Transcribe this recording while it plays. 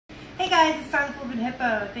Hey guys, it's Star the Flippin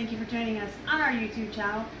Hippo. Thank you for joining us on our YouTube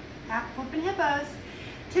channel at Flippin Hippos.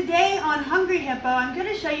 Today on Hungry Hippo, I'm going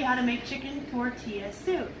to show you how to make chicken tortilla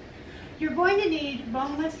soup. You're going to need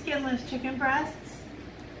boneless, skinless chicken breasts,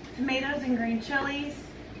 tomatoes and green chilies,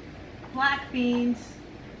 black beans,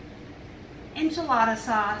 enchilada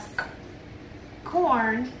sauce,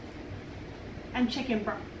 corn, and chicken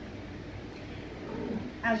broth.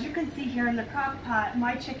 As you can see here in the crock pot,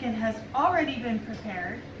 my chicken has already been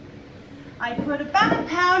prepared. I put about 1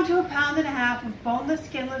 pound to 1.5 pounds of boneless,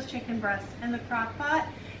 skinless chicken breasts in the crock pot.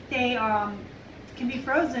 They can be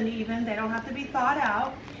frozen even, they don't have to be thawed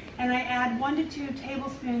out. And I add 1 to 2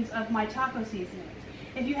 tablespoons of my taco seasoning.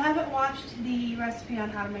 If you haven't watched the recipe on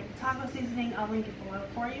how to make the taco seasoning, I'll link it below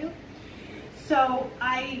for you. So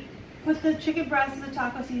I put the chicken breast and the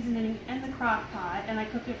taco seasoning in the crock pot and I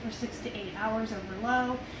cook it for 6 to 8 hours over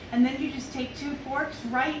low. And then you just take 2 forks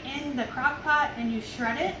right in the crock pot and you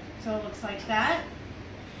shred it so it looks like that.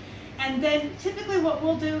 And then typically what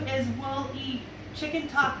we'll do is we'll eat chicken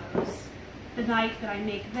tacos the night that I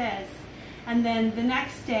make this. And then the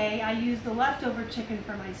next day I use the leftover chicken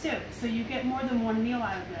for my soup. So you get more than one meal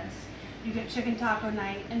out of this. You get chicken taco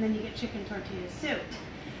night and then you get chicken tortilla soup.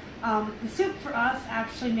 The soup for us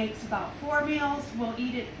actually makes about 4 meals. We'll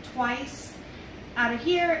eat it twice out of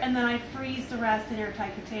here, and then I freeze the rest in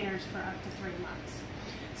airtight containers for up to 3 months.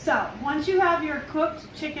 So once you have your cooked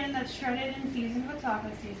chicken that's shredded and seasoned with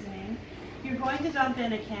taco seasoning, you're going to dump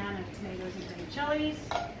in a can of tomatoes and green chilies.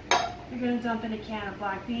 You're going to dump in a can of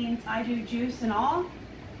black beans. I do juice and all.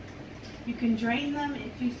 You can drain them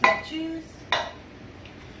if you so choose.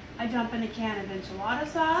 I dump in a can of enchilada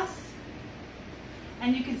sauce.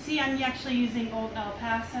 And you can see I'm actually using Old El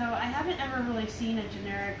Paso. I haven't ever really seen a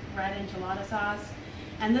generic red enchilada sauce.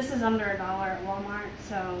 And this is under $1 at Walmart,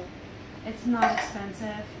 so it's not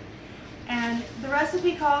expensive. And the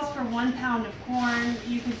recipe calls for 1 pound of corn.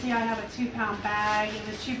 You can see I have a 2-pound bag. It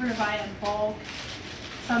was cheaper to buy it in bulk.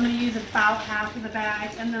 So I'm going to use about half of the bag,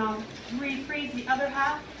 and then I'll refreeze the other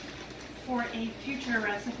half for a future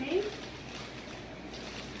recipe.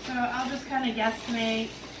 So I'll just kind of guesstimate.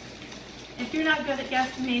 If you're not good at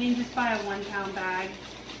guesstimating, just buy a 1-pound bag.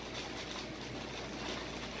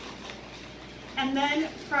 And then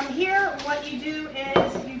from here, what you do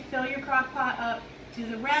is you fill your crock pot up to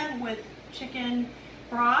the rim with chicken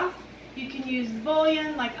broth. You can use the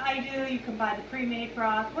bouillon like I do. You can buy the pre-made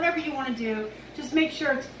broth, whatever you want to do. Just make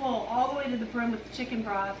sure it's full all the way to the brim with the chicken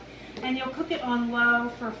broth. And you'll cook it on low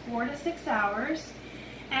for 4 to 6 hours.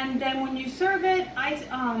 And then when you serve it,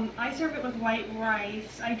 I serve it with white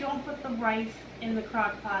rice. I don't put the rice in the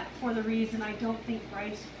crock pot for the reason I don't think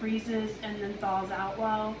rice freezes and then thaws out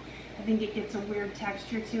well. I think it gets a weird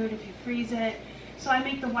texture to it if you freeze it. So I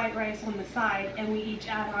make the white rice on the side and we each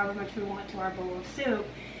add however much we want to our bowl of soup.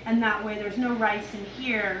 And that way there's no rice in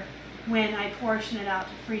here when I portion it out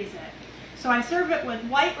to freeze it. So I serve it with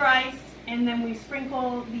white rice and then we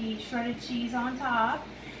sprinkle the shredded cheese on top.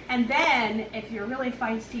 And then, if you're really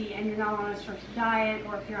feisty and you're not on a strict diet,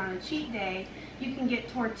 or if you're on a cheat day, you can get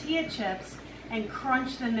tortilla chips and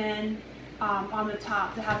crunch them in on the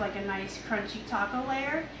top to have like a nice crunchy taco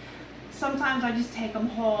layer. Sometimes I just take them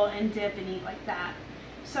whole and dip and eat like that.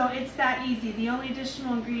 So it's that easy. The only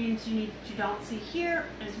additional ingredients you need that you don't see here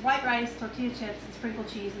is white rice, tortilla chips, and sprinkled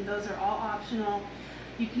cheese, and those are all optional.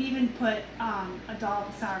 You can even put a dollop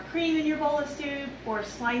of sour cream in your bowl of soup, or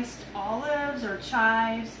sliced olives or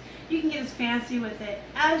chives. You can get as fancy with it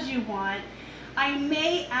as you want. I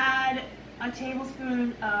may add a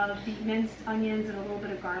tablespoon of the minced onions and a little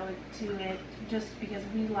bit of garlic to it, just because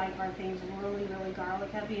we like our things really, really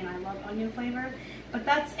garlic heavy, and I love onion flavor. But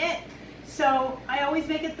that's it. So I always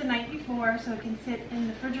make it the night before so it can sit in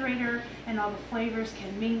the refrigerator and all the flavors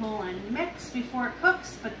can mingle and mix before it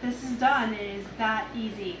cooks. But this is done. It is that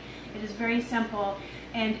easy. It is very simple.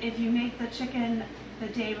 And if you make the chicken the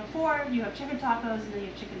day before, you have chicken tacos and then you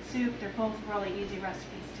have chicken soup. They're both really easy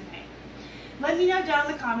recipes to make. Let me know down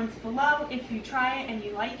in the comments below if you try it and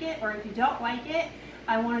you like it, or if you don't like it.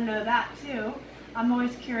 I want to know that too. I'm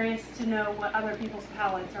always curious to know what other people's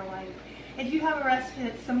palates are like. If you have a recipe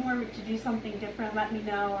that's similar to do something different, let me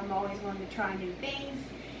know. I'm always willing to try new things.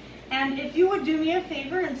 And if you would do me a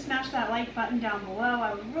favor and smash that like button down below,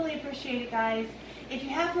 I would really appreciate it, guys. If you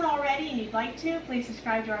haven't already and you'd like to, please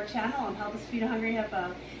subscribe to our channel and help us feed a hungry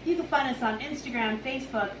hippo. You can find us on Instagram,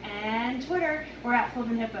 Facebook, and Twitter. We're at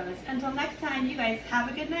Flippin Hippos. Until next time, you guys have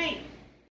a good night.